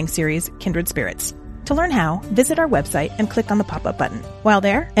Award-winning series, Kindred Spirits. To learn how, visit our website and click on the pop-up button. While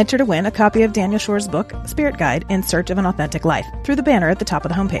there, enter to win a copy of Daniel Shore's book, Spirit Guide in Search of an Authentic Life, through the banner at the top of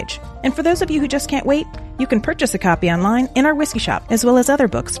the homepage. And for those of you who just can't wait, you can purchase a copy online in our whiskey shop, as well as other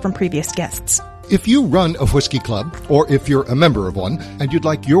books from previous guests. If you run a whiskey club, or if you're a member of one, and you'd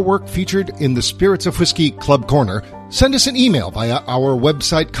like your work featured in the Spirits of Whiskey Club Corner, send us an email via our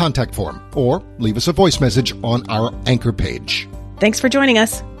website contact form, or leave us a voice message on our Anchor page. Thanks for joining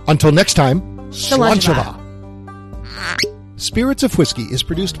us. Until next time, Sláinte. Spirits of Whiskey is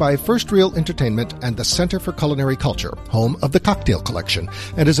produced by First Reel Entertainment and the Center for Culinary Culture, home of the Cocktail Collection,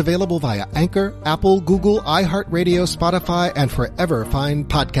 and is available via Anchor, Apple, Google, iHeartRadio, Spotify, and wherever fine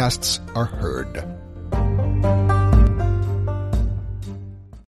podcasts are heard.